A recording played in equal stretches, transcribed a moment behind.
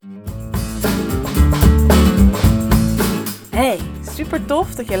Super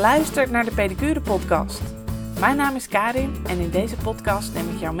tof dat je luistert naar de Pedicure podcast. Mijn naam is Karin en in deze podcast neem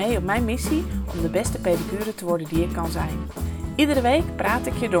ik jou mee op mijn missie om de beste pedicure te worden die ik kan zijn. Iedere week praat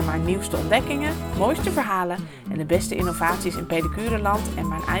ik je door mijn nieuwste ontdekkingen, mooiste verhalen en de beste innovaties in pedicureland en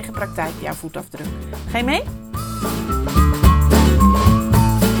mijn eigen praktijk jouw voetafdruk. Ga je mee?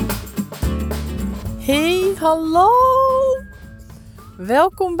 Hey, hallo!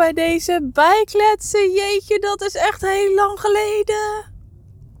 Welkom bij deze bijkletsen. Jeetje, dat is echt heel lang geleden.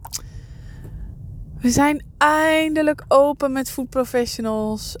 We zijn eindelijk open met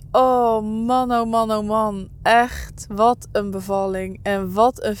Voetprofessionals. Oh man, oh man, oh man. Echt, wat een bevalling. En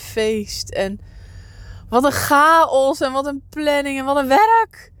wat een feest. En wat een chaos. En wat een planning. En wat een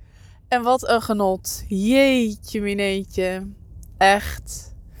werk. En wat een genot. Jeetje mineetje. Echt.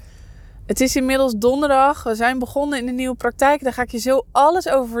 Het is inmiddels donderdag. We zijn begonnen in de nieuwe praktijk. Daar ga ik je zo alles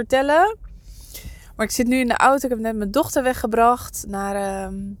over vertellen. Maar ik zit nu in de auto. Ik heb net mijn dochter weggebracht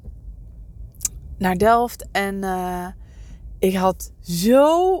naar Delft. En ik had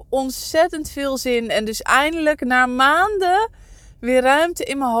zo ontzettend veel zin. En dus eindelijk na maanden weer ruimte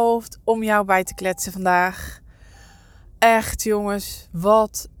in mijn hoofd om jou bij te kletsen vandaag. Echt jongens,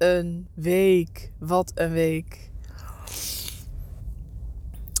 wat een week. Wat een week.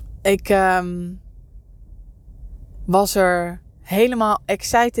 Ik was er helemaal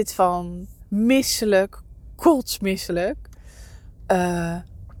excited van. Misselijk. Kotsmisselijk.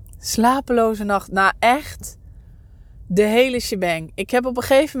 Slapeloze nacht. Nou echt. De hele shebang. Ik heb op een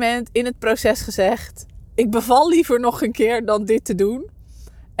gegeven moment in het proces gezegd. Ik beval liever nog een keer dan dit te doen.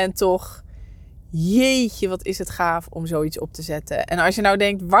 En toch. Jeetje, wat is het gaaf om zoiets op te zetten. En als je nou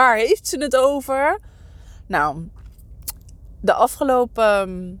denkt, waar heeft ze het over? Nou, de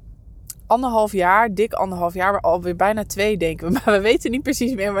afgelopen dik 1,5 jaar, maar alweer bijna 2 denken we. Maar we weten niet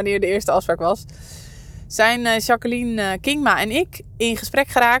precies meer wanneer de eerste afspraak was. Zijn Jacqueline Kingma en ik in gesprek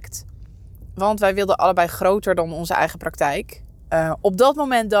geraakt. Want wij wilden allebei groter dan onze eigen praktijk. Op dat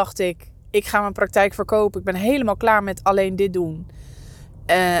moment dacht ik ga mijn praktijk verkopen. Ik ben helemaal klaar met alleen dit doen.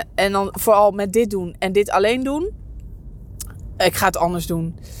 En dan vooral met dit doen en dit alleen doen. Ik ga het anders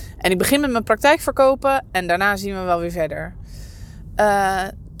doen. En ik begin met mijn praktijk verkopen en daarna zien we wel weer verder.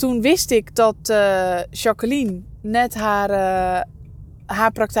 Toen wist ik dat Jacqueline net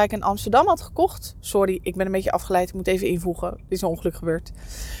haar praktijk in Amsterdam had gekocht. Sorry, ik ben een beetje afgeleid. Ik moet even invoegen. Er is een ongeluk gebeurd.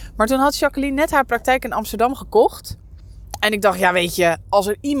 Maar toen had Jacqueline net haar praktijk in Amsterdam gekocht. En ik dacht, ja weet je, als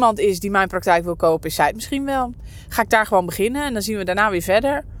er iemand is die mijn praktijk wil kopen, is zij het misschien wel. Ga ik daar gewoon beginnen en dan zien we daarna weer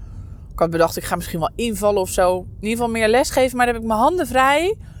verder. Ik had bedacht, ik ga misschien wel invallen of zo. In ieder geval meer lesgeven, maar dan heb ik mijn handen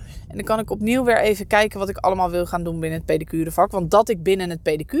vrij. En dan kan ik opnieuw weer even kijken wat ik allemaal wil gaan doen binnen het pedicurevak. Want dat ik binnen het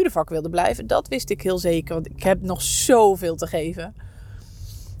pedicurevak wilde blijven, dat wist ik heel zeker. Want ik heb nog zoveel te geven.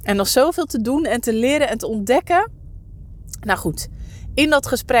 En nog zoveel te doen en te leren en te ontdekken. Nou goed, in dat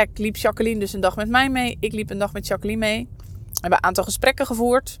gesprek liep Jacqueline dus een dag met mij mee. Ik liep een dag met Jacqueline mee. We hebben een aantal gesprekken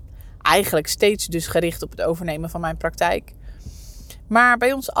gevoerd. Eigenlijk steeds dus gericht op het overnemen van mijn praktijk. Maar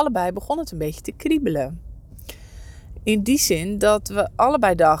bij ons allebei begon het een beetje te kriebelen. In die zin dat we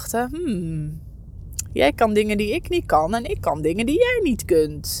allebei dachten, jij kan dingen die ik niet kan en ik kan dingen die jij niet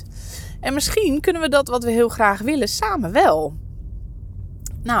kunt. En misschien kunnen we dat wat we heel graag willen samen wel.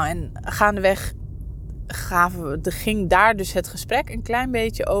 Nou, en gaandeweg ging daar dus het gesprek een klein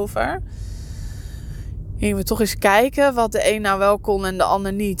beetje over. Gingen we toch eens kijken wat de een nou wel kon en de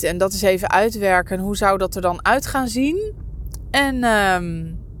ander niet. En dat is even uitwerken. Hoe zou dat er dan uit gaan zien? En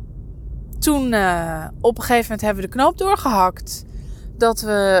toen op een gegeven moment hebben we de knoop doorgehakt. Dat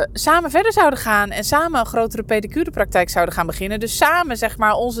we samen verder zouden gaan. En samen een grotere pedicurepraktijk zouden gaan beginnen. Dus samen zeg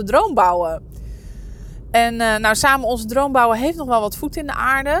maar onze droom bouwen. En nou samen onze droom bouwen heeft nog wel wat voet in de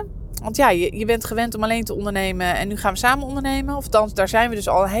aarde. Want ja, je bent gewend om alleen te ondernemen. En nu gaan we samen ondernemen. Of althans, daar zijn we dus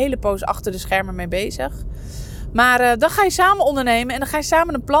al een hele poos achter de schermen mee bezig. Maar dan ga je samen ondernemen. En dan ga je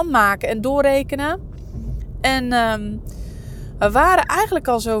samen een plan maken en doorrekenen. En we waren eigenlijk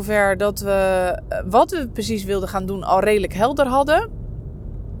al zover dat we wat we precies wilden gaan doen al redelijk helder hadden.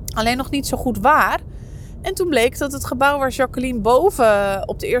 Alleen nog niet zo goed waar. En toen bleek dat het gebouw waar Jacqueline boven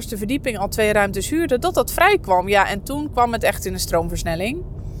op de eerste verdieping al 2 ruimtes huurde, dat vrij kwam. Ja, en toen kwam het echt in een stroomversnelling.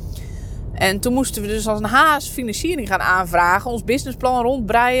 En toen moesten we dus als een haas financiering gaan aanvragen. Ons businessplan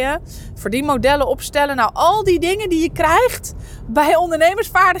rondbreien. Verdienmodellen opstellen. Nou, al die dingen die je krijgt bij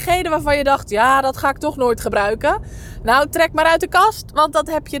ondernemersvaardigheden waarvan je dacht, ja, dat ga ik toch nooit gebruiken. Nou, trek maar uit de kast, want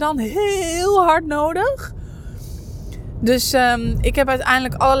dat heb je dan heel hard nodig. Dus ik heb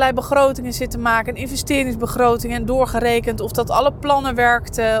uiteindelijk allerlei begrotingen zitten maken. Een investeringsbegroting en doorgerekend of dat alle plannen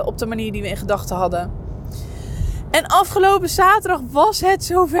werkten op de manier die we in gedachten hadden. En afgelopen zaterdag was het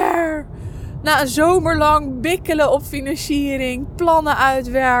zover. Na een zomerlang bikkelen op financiering, plannen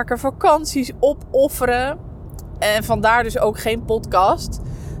uitwerken, vakanties opofferen. En vandaar dus ook geen podcast.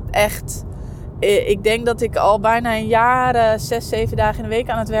 Echt, ik denk dat ik al bijna een jaar, 6, 7 dagen in de week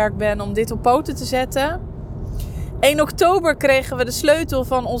aan het werk ben om dit op poten te zetten. 1 oktober kregen we de sleutel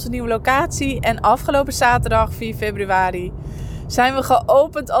van onze nieuwe locatie. En afgelopen zaterdag, 4 februari, zijn we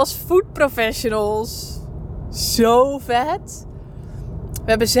geopend als Voetprofessionals. Zo vet. We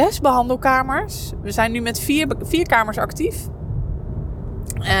hebben 6 behandelkamers. We zijn nu met 4 kamers actief.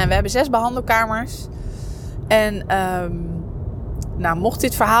 En we hebben 6 behandelkamers. En mocht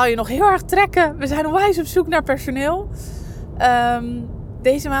dit verhaal je nog heel erg trekken. We zijn onwijs op zoek naar personeel.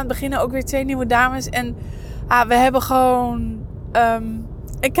 Deze maand beginnen ook weer 2 nieuwe dames. En we hebben gewoon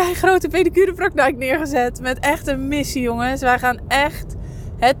een keigrote pedicurepraktijk neergezet. Met echt een missie, jongens. Wij gaan echt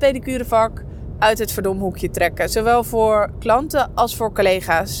het pedicurevak uit het verdomhoekje trekken. Zowel voor klanten als voor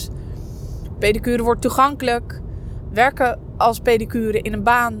collega's. Pedicure wordt toegankelijk. Werken als pedicure in een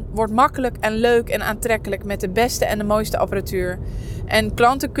baan wordt makkelijk en leuk en aantrekkelijk met de beste en de mooiste apparatuur. En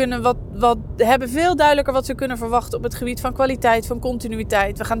klanten kunnen hebben veel duidelijker wat ze kunnen verwachten op het gebied van kwaliteit, van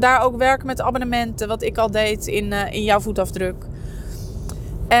continuïteit. We gaan daar ook werken met abonnementen, wat ik al deed in jouw voetafdruk.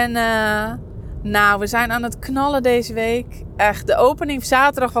 En we zijn aan het knallen deze week. Echt, de opening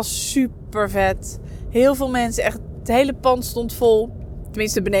zaterdag was super vet. Heel veel mensen, echt, het hele pand stond vol.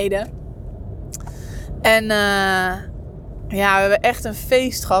 Tenminste beneden. En we hebben echt een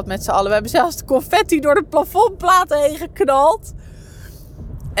feest gehad met z'n allen. We hebben zelfs de confetti door de plafondplaten heen geknald.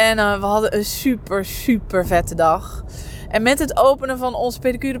 En we hadden een super, super vette dag. En met het openen van onze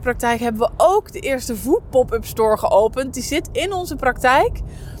pedicurepraktijk hebben we ook de eerste pop-up store geopend. Die zit in onze praktijk.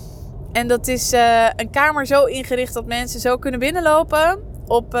 En dat is een kamer zo ingericht dat mensen zo kunnen binnenlopen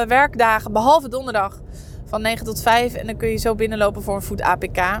op werkdagen, behalve donderdag, van 9 tot 5. En dan kun je zo binnenlopen voor een voet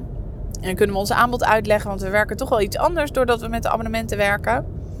APK. En dan kunnen we ons aanbod uitleggen, want we werken toch wel iets anders doordat we met de abonnementen werken.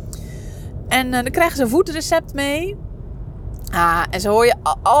 En dan krijgen ze een voetrecept mee. En zo hoor je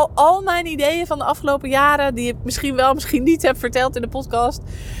al mijn ideeën van de afgelopen jaren, die ik misschien wel, misschien niet heb verteld in de podcast.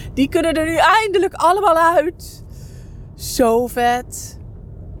 Die kunnen er nu eindelijk allemaal uit. Zo vet.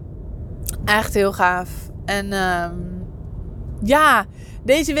 Echt heel gaaf. En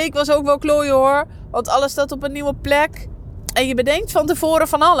deze week was ook wel klooien hoor. Want alles staat op een nieuwe plek. En je bedenkt van tevoren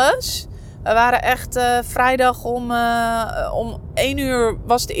van alles. We waren echt vrijdag om 1 uur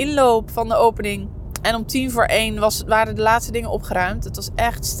was de inloop van de opening. En om 1:10 waren de laatste dingen opgeruimd. Het was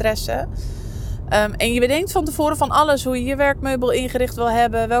echt stressen. En je bedenkt van tevoren van alles. Hoe je je werkmeubel ingericht wil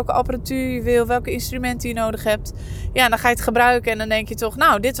hebben. Welke apparatuur je wil. Welke instrumenten je nodig hebt. Ja, dan ga je het gebruiken. En dan denk je toch,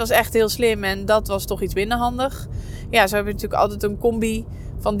 nou, dit was echt heel slim. En dat was toch iets minder handig. Ja, zo heb je natuurlijk altijd een combi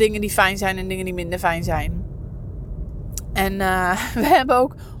van dingen die fijn zijn en dingen die minder fijn zijn. En we hebben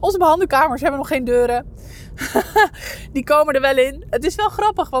ook... Onze behandelkamers hebben nog geen deuren. Die komen er wel in. Het is wel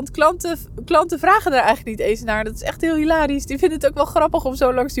grappig, want klanten vragen er eigenlijk niet eens naar. Dat is echt heel hilarisch. Die vinden het ook wel grappig om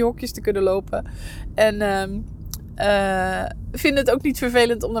zo langs die hokjes te kunnen lopen. En vinden het ook niet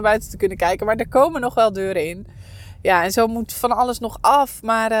vervelend om naar buiten te kunnen kijken. Maar er komen nog wel deuren in. Ja, en zo moet van alles nog af.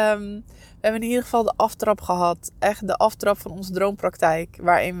 Maar we hebben in ieder geval de aftrap gehad. Echt de aftrap van onze droompraktijk.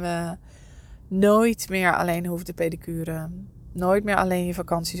 Waarin we nooit meer alleen hoeven te pedicuren. Nooit meer alleen je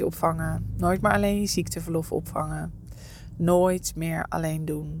vakanties opvangen. Nooit meer alleen je ziekteverlof opvangen. Nooit meer alleen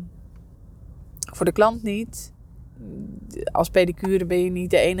doen. Voor de klant niet. Als pedicure ben je niet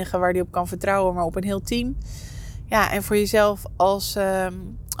de enige waar die op kan vertrouwen, maar op een heel team. Ja, en voor jezelf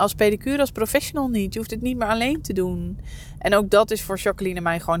als pedicure, als professional niet. Je hoeft het niet meer alleen te doen. En ook dat is voor Jacqueline en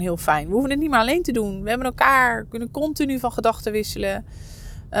mij gewoon heel fijn. We hoeven het niet meer alleen te doen. We hebben elkaar, kunnen continu van gedachten wisselen.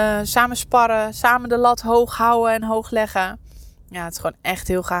 Samen sparren, samen de lat hoog houden en hoog leggen. Ja, het is gewoon echt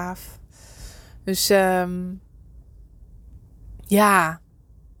heel gaaf. Dus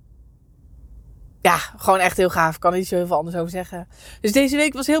gewoon echt heel gaaf. Ik kan er niet zo heel veel anders over zeggen. Dus deze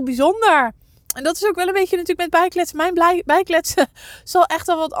week was heel bijzonder. En dat is ook wel een beetje natuurlijk met bijkletsen. Mijn bijkletsen zal echt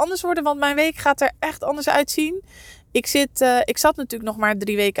wel wat anders worden. Want mijn week gaat er echt anders uitzien. Ik zat natuurlijk nog maar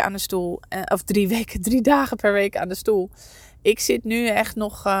 3 weken aan de stoel. 3 dagen per week aan de stoel. Ik zit nu echt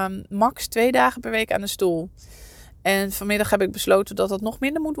nog max 2 dagen per week aan de stoel. En vanmiddag heb ik besloten dat dat nog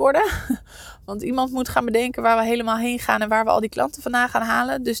minder moet worden. Want iemand moet gaan bedenken waar we helemaal heen gaan. En waar we al die klanten vandaan gaan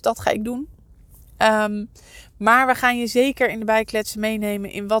halen. Dus dat ga ik doen. Maar we gaan je zeker in de bijkletsen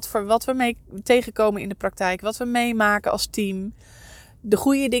meenemen in wat we mee tegenkomen in de praktijk. Wat we meemaken als team. De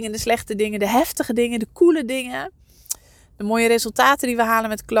goede dingen, de slechte dingen, de heftige dingen, de coole dingen. De mooie resultaten die we halen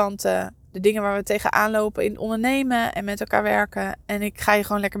met klanten. De dingen waar we tegenaan lopen in het ondernemen en met elkaar werken. En ik ga je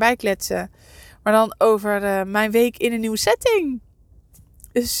gewoon lekker bijkletsen. Maar dan over mijn week in een nieuwe setting.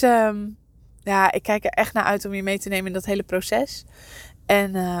 Dus ik kijk er echt naar uit om je mee te nemen in dat hele proces.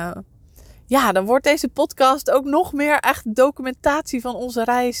 En dan wordt deze podcast ook nog meer echt documentatie van onze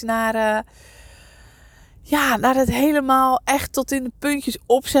reis naar het helemaal echt tot in de puntjes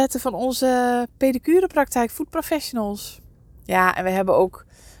opzetten van onze pedicurepraktijk, Voetprofessionals. Ja, en we hebben ook,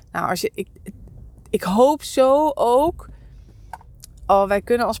 ik hoop zo ook. Oh, wij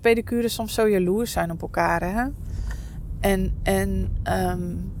kunnen als pedicure soms zo jaloers zijn op elkaar, hè? En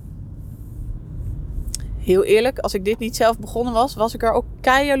heel eerlijk, als ik dit niet zelf begonnen was ik er ook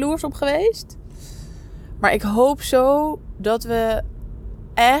kei jaloers op geweest. Maar ik hoop zo dat we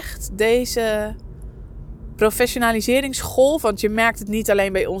echt deze professionaliseringsgolf, want je merkt het niet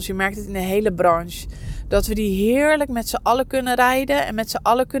alleen bij ons, je merkt het in de hele branche, dat we die heerlijk met z'n allen kunnen rijden en met z'n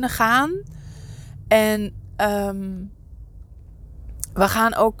allen kunnen gaan. En we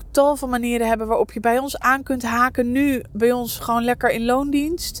gaan ook tal van manieren hebben waarop je bij ons aan kunt haken. Nu bij ons gewoon lekker in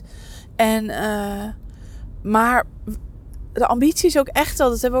loondienst. Maar de ambitie is ook echt wel,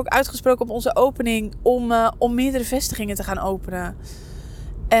 dat hebben we ook uitgesproken op onze opening, om meerdere vestigingen te gaan openen.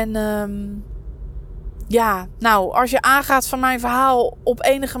 En als je aangaat van mijn verhaal op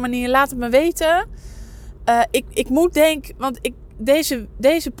enige manier, laat het me weten. Ik moet denken, want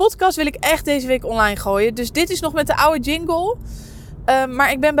deze podcast wil ik echt deze week online gooien. Dus dit is nog met de oude jingle.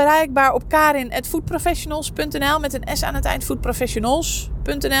 Maar ik ben bereikbaar op karin@voetprofessionals.nl met een S aan het eind,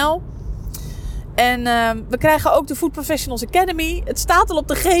 voetprofessionals.nl. En we krijgen ook de Voetprofessionals Academy. Het staat al op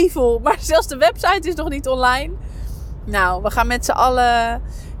de gevel, maar zelfs de website is nog niet online. Nou, we gaan met z'n allen.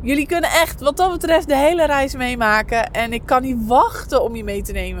 Jullie kunnen echt wat dat betreft de hele reis meemaken. En ik kan niet wachten om je mee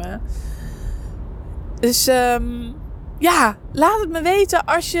te nemen. Dus laat het me weten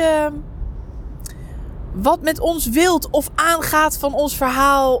als je wat met ons wilt of aangaat van ons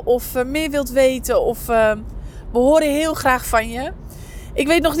verhaal. Of meer wilt weten. Of we horen heel graag van je. Ik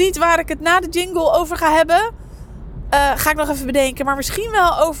weet nog niet waar ik het na de jingle over ga hebben. Ga ik nog even bedenken. Maar misschien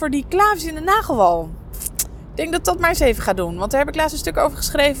wel over die klaafjes in de nagelwal. Ik denk dat ik dat maar eens even ga doen. Want daar heb ik laatst een stuk over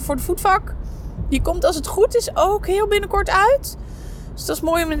geschreven voor de voetvak. Die komt als het goed is ook heel binnenkort uit. Dus dat is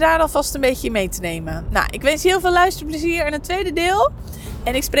mooi om je daar alvast een beetje mee te nemen. Nou, ik wens je heel veel luisterplezier in het tweede deel.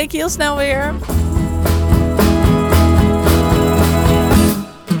 En ik spreek je heel snel weer.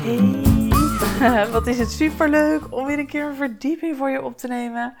 Hey, wat is het superleuk om weer een keer een verdieping voor je op te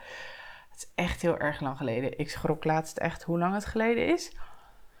nemen. Het is echt heel erg lang geleden. Ik schrok laatst echt hoe lang het geleden is.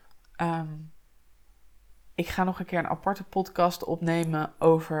 Ik ga nog een keer een aparte podcast opnemen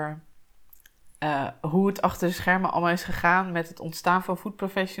over hoe het achter de schermen allemaal is gegaan met het ontstaan van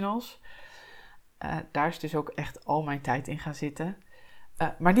Voetprofessionals. Daar is dus ook echt al mijn tijd in gaan zitten.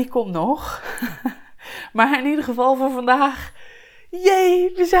 Maar die komt nog. Maar in ieder geval voor vandaag.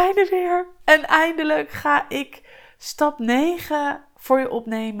 Jee, we zijn er weer. En eindelijk ga ik stap 9 voor je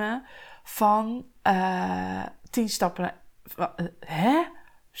opnemen van 10 stappen.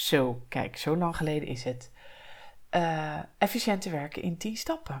 Zo, kijk, zo lang geleden is het. Efficiënt werken in 10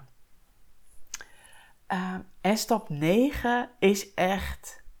 stappen. En stap 9 is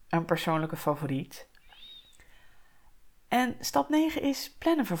echt een persoonlijke favoriet. En stap 9 is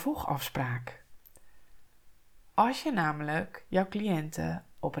plan een vervolgafspraak. Als je namelijk jouw cliënten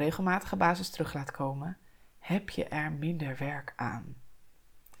op regelmatige basis terug laat komen, heb je er minder werk aan.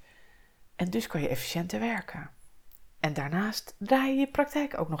 En dus kan je efficiënter werken. En daarnaast draai je je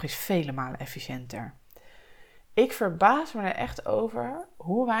praktijk ook nog eens vele malen efficiënter. Ik verbaas me er echt over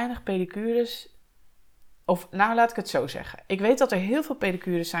hoe weinig pedicures. Laat ik het zo zeggen. Ik weet dat er heel veel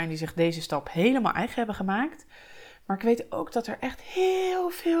pedicures zijn die zich deze stap helemaal eigen hebben gemaakt. Maar ik weet ook dat er echt heel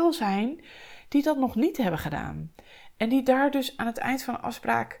veel zijn die dat nog niet hebben gedaan. En die daar dus aan het eind van een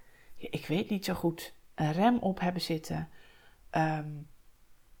afspraak, ik weet niet zo goed, een rem op hebben zitten.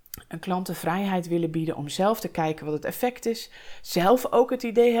 Een klant de vrijheid willen bieden om zelf te kijken wat het effect is. Zelf ook het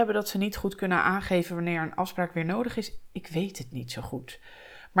idee hebben dat ze niet goed kunnen aangeven wanneer een afspraak weer nodig is. Ik weet het niet zo goed.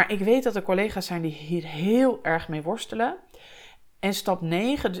 Maar ik weet dat er collega's zijn die hier heel erg mee worstelen. En stap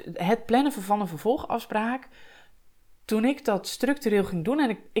 9, het plannen van een vervolgafspraak. Toen ik dat structureel ging doen,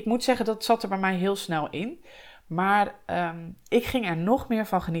 en ik moet zeggen dat zat er bij mij heel snel in. Maar ik ging er nog meer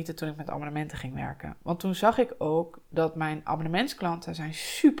van genieten toen ik met abonnementen ging werken. Want toen zag ik ook dat mijn abonnementsklanten zijn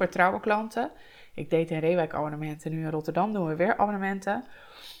super trouwe klanten. Ik deed in Reewijk abonnementen, nu in Rotterdam doen we weer abonnementen.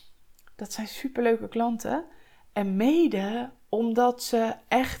 Dat zijn superleuke klanten. En mede omdat ze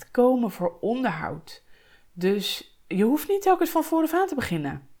echt komen voor onderhoud. Dus je hoeft niet telkens van vooraf aan te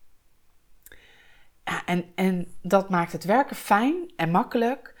beginnen. Ja, en dat maakt het werken fijn en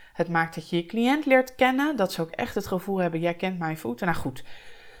makkelijk. Het maakt dat je je cliënt leert kennen. Dat ze ook echt het gevoel hebben, jij kent mijn voeten. Nou goed,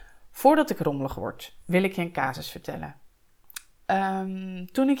 voordat ik rommelig word, wil ik je een casus vertellen.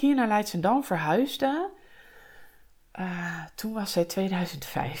 Toen ik hier naar Leidschendam verhuisde, toen was zij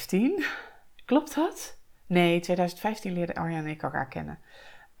 2015. Klopt dat? Nee, 2015 leerde Arjan en ik elkaar kennen.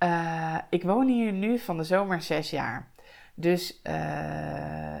 Ik woon hier nu van de zomer 6 jaar. Dus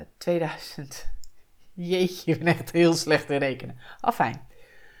 2000... Jeetje, ik ben echt heel slecht in rekenen. Afijn.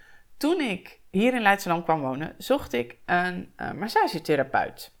 Toen ik hier in Leidschendam kwam wonen, zocht ik een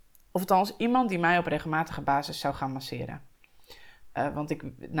massagetherapeut. Of althans iemand die mij op regelmatige basis zou gaan masseren. Want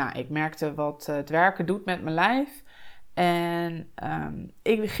ik merkte wat het werken doet met mijn lijf. En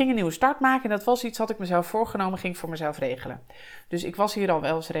ik ging een nieuwe start maken. En dat was iets wat ik mezelf voorgenomen, ging voor mezelf regelen. Dus ik was hier al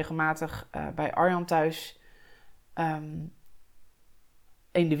wel eens regelmatig bij Arjan thuis.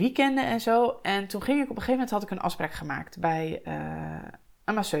 In de weekenden en zo. En toen ging ik op een gegeven moment, had ik een afspraak gemaakt bij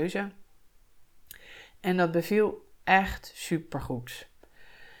een masseuse. En dat beviel echt supergoed.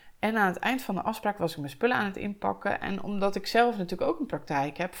 En aan het eind van de afspraak was ik mijn spullen aan het inpakken. En omdat ik zelf natuurlijk ook een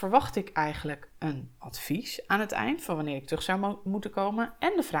praktijk heb, verwacht ik eigenlijk een advies aan het eind van wanneer ik terug zou moeten komen.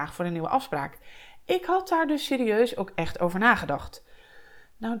 En de vraag voor een nieuwe afspraak. Ik had daar dus serieus ook echt over nagedacht.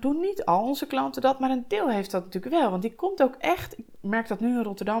 Nou doen niet al onze klanten dat, maar een deel heeft dat natuurlijk wel. Want die komt ook echt, ik merk dat nu in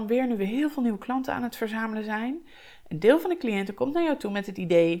Rotterdam weer, nu we heel veel nieuwe klanten aan het verzamelen zijn. Een deel van de cliënten komt naar jou toe met het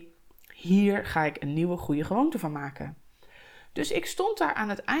idee, hier ga ik een nieuwe goede gewoonte van maken. Dus ik stond daar aan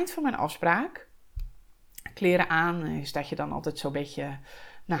het eind van mijn afspraak, kleren aan, staat je dan altijd zo'n beetje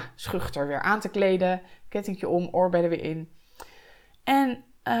schuchter weer aan te kleden, kettingje om, oorbellen weer in. En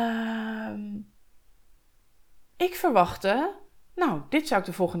ik verwachtte, dit zou ik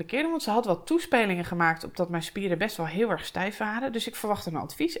de volgende keer doen, want ze had wat toespelingen gemaakt op dat mijn spieren best wel heel erg stijf waren. Dus ik verwachtte een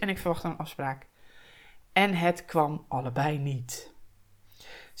advies en ik verwachtte een afspraak. En het kwam allebei niet.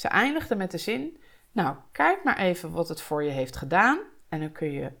 Ze eindigde met de zin, kijk maar even wat het voor je heeft gedaan en dan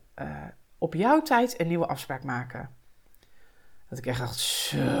kun je op jouw tijd een nieuwe afspraak maken. Dat ik echt dacht,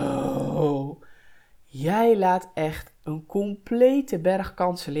 zo, jij laat echt een complete berg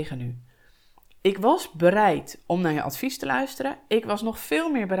kansen liggen nu. Ik was bereid om naar je advies te luisteren. Ik was nog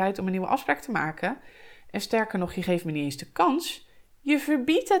veel meer bereid om een nieuwe afspraak te maken. En sterker nog, je geeft me niet eens de kans. Je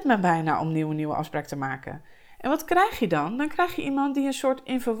verbiedt het me bijna om een nieuwe afspraak te maken. En wat krijg je dan? Dan krijg je iemand die een soort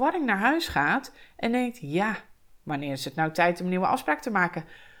in verwarring naar huis gaat en denkt, ja, wanneer is het nou tijd om een nieuwe afspraak te maken?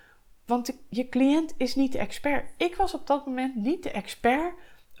 Want je cliënt is niet de expert. Ik was op dat moment niet de expert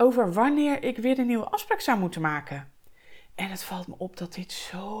over wanneer ik weer een nieuwe afspraak zou moeten maken. En het valt me op dat dit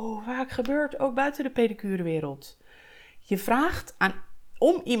zo vaak gebeurt, ook buiten de pedicurewereld. Je vraagt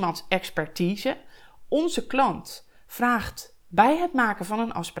om iemands expertise. Onze klant vraagt bij het maken van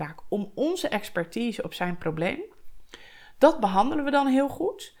een afspraak om onze expertise op zijn probleem. Dat behandelen we dan heel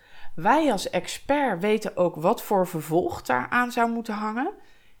goed. Wij als expert weten ook wat voor vervolg daar aan zou moeten hangen.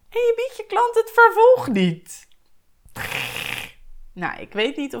 En je biedt je klant het vervolg niet. Ik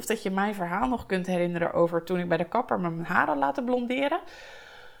weet niet of dat je mijn verhaal nog kunt herinneren over toen ik bij de kapper mijn haar had laten blonderen.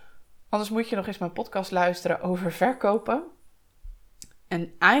 Anders moet je nog eens mijn podcast luisteren over verkopen.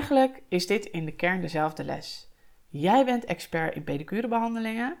 En eigenlijk is dit in de kern dezelfde les. Jij bent expert in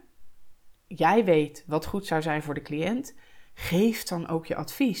pedicurebehandelingen. Jij weet wat goed zou zijn voor de cliënt. Geef dan ook je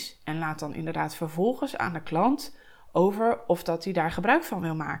advies. En laat dan inderdaad vervolgens aan de klant over of dat hij daar gebruik van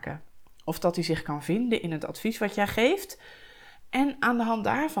wil maken. Of dat hij zich kan vinden in het advies wat jij geeft. En aan de hand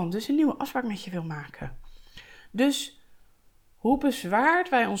daarvan dus een nieuwe afspraak met je wil maken. Dus hoe bezwaard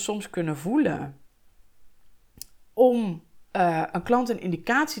wij ons soms kunnen voelen om een klant een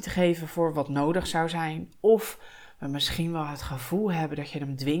indicatie te geven voor wat nodig zou zijn. Of we misschien wel het gevoel hebben dat je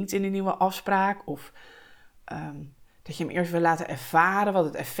hem dwingt in een nieuwe afspraak. Of dat je hem eerst wil laten ervaren wat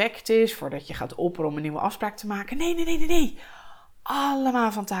het effect is voordat je gaat opperen om een nieuwe afspraak te maken. Nee.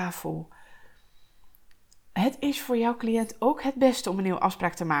 Allemaal van tafel. Het is voor jouw cliënt ook het beste om een nieuwe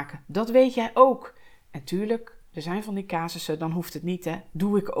afspraak te maken. Dat weet jij ook. En tuurlijk, er zijn van die casussen, dan hoeft het niet, hè.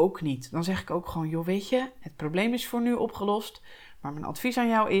 Doe ik ook niet. Dan zeg ik ook gewoon, joh, weet je, het probleem is voor nu opgelost. Maar mijn advies aan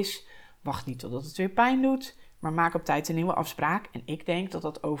jou is, wacht niet totdat het weer pijn doet, maar maak op tijd een nieuwe afspraak. En ik denk dat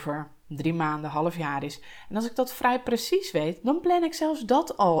dat over 3 maanden, half jaar is. En als ik dat vrij precies weet, dan plan ik zelfs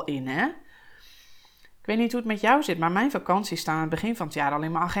dat al in, hè. Ik weet niet hoe het met jou zit, maar mijn vakanties staan aan het begin van het jaar al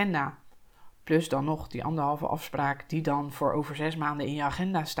in mijn agenda. Plus dan nog die 1,5 afspraak die dan voor over 6 maanden in je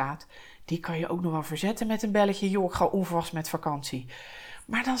agenda staat. Die kan je ook nog wel verzetten met een belletje. Joh, ik ga onverwachts met vakantie.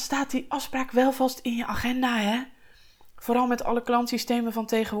 Maar dan staat die afspraak wel vast in je agenda, hè. Vooral met alle klantsystemen van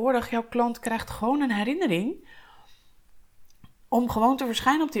tegenwoordig. Jouw klant krijgt gewoon een herinnering om gewoon te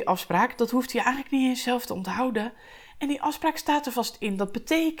verschijnen op die afspraak. Dat hoeft hij eigenlijk niet eens zelf te onthouden. En die afspraak staat er vast in. Dat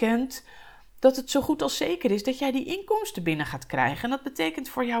betekent dat het zo goed als zeker is dat jij die inkomsten binnen gaat krijgen. En dat betekent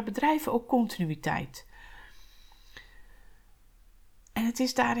voor jouw bedrijf ook continuïteit. En het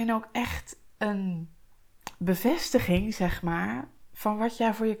is daarin ook echt een bevestiging, zeg maar, van wat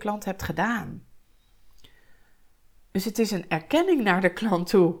jij voor je klant hebt gedaan. Dus het is een erkenning naar de klant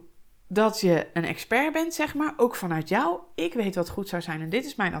toe dat je een expert bent, zeg maar, ook vanuit jou. Ik weet wat goed zou zijn en dit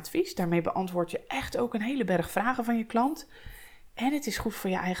is mijn advies. Daarmee beantwoord je echt ook een hele berg vragen van je klant. En het is goed voor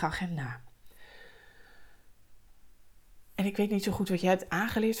je eigen agenda. En ik weet niet zo goed wat jij hebt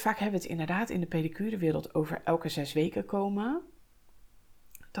aangeleerd. Vaak hebben we het inderdaad in de pedicurewereld over elke 6 weken komen.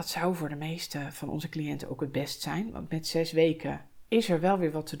 Dat zou voor de meeste van onze cliënten ook het best zijn. Want met 6 weken is er wel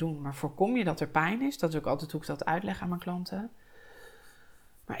weer wat te doen. Maar voorkom je dat er pijn is. Dat is ook altijd hoe ik dat uitleg aan mijn klanten.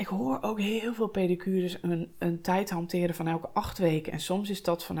 Maar ik hoor ook heel veel pedicures een tijd hanteren van elke 8 weken. En soms is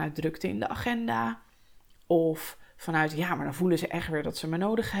dat vanuit drukte in de agenda. Of vanuit, ja, maar dan voelen ze echt weer dat ze me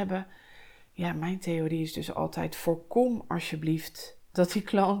nodig hebben. Ja, mijn theorie is dus altijd, voorkom alsjeblieft dat die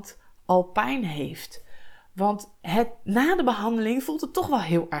klant al pijn heeft. Want na de behandeling voelt het toch wel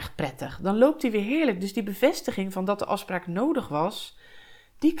heel erg prettig. Dan loopt hij weer heerlijk. Dus die bevestiging van dat de afspraak nodig was,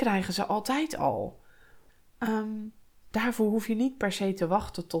 die krijgen ze altijd al. Daarvoor hoef je niet per se te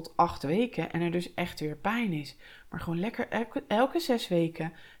wachten tot 8 weken en er dus echt weer pijn is. Maar gewoon lekker elke 6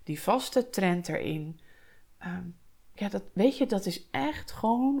 weken die vaste trend erin. Dat is echt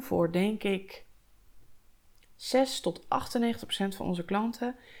gewoon voor, denk ik, 6 tot 98% van onze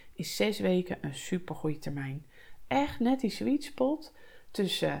klanten is 6 weken een supergoeie termijn. Echt net die sweet spot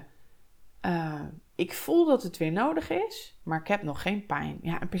tussen ik voel dat het weer nodig is, maar ik heb nog geen pijn.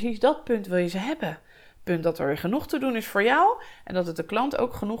 Ja, en precies dat punt wil je ze hebben. Het punt dat er weer genoeg te doen is voor jou en dat het de klant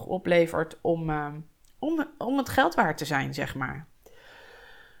ook genoeg oplevert om het geld waard te zijn, zeg maar.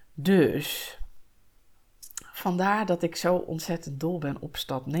 Dus vandaar dat ik zo ontzettend dol ben op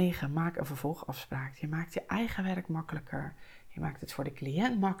stap 9. Maak een vervolgafspraak. Je maakt je eigen werk makkelijker. Je maakt het voor de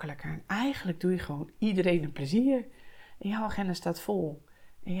cliënt makkelijker. En eigenlijk doe je gewoon iedereen een plezier. En jouw agenda staat vol.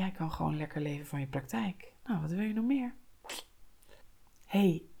 En jij kan gewoon lekker leven van je praktijk. Nou, wat wil je nog meer?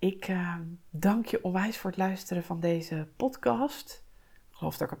 Hey, ik dank je onwijs voor het luisteren van deze podcast. Ik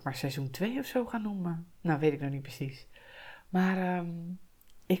geloof dat ik het maar seizoen 2 of zo ga noemen. Nou, weet ik nog niet precies. Maar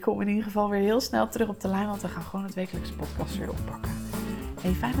ik kom in ieder geval weer heel snel terug op de lijn, want we gaan gewoon het wekelijkse podcast weer oppakken.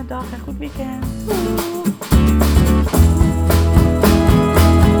 Hey, fijne dag en goed weekend.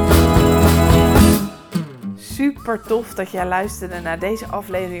 Super tof dat jij luisterde naar deze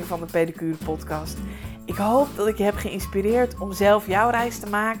aflevering van de Pedicure Podcast. Ik hoop dat ik je heb geïnspireerd om zelf jouw reis te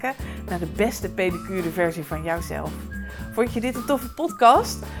maken naar de beste pedicure versie van jouzelf. Vond je dit een toffe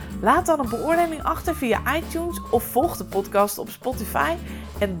podcast? Laat dan een beoordeling achter via iTunes of volg de podcast op Spotify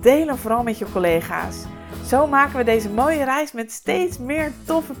en deel hem vooral met je collega's. Zo maken we deze mooie reis met steeds meer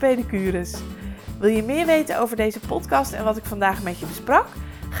toffe pedicures. Wil je meer weten over deze podcast en wat ik vandaag met je besprak?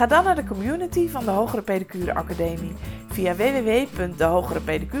 Ga dan naar de community van de Hogere Pedicure Academie via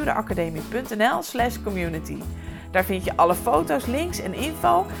www.dehogere-pedicure-academie.nl/community. Daar vind je alle foto's, links en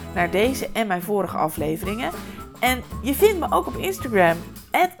info naar deze en mijn vorige afleveringen. En je vindt me ook op Instagram,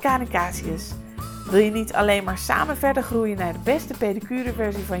 @kanicasius. Wil je niet alleen maar samen verder groeien naar de beste pedicure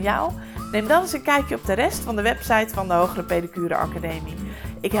versie van jou? Neem dan eens een kijkje op de rest van de website van de Hogere Pedicure Academie.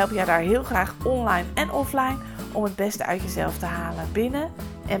 Ik help jou daar heel graag online en offline om het beste uit jezelf te halen binnen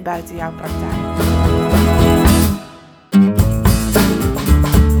en buiten jouw praktijk.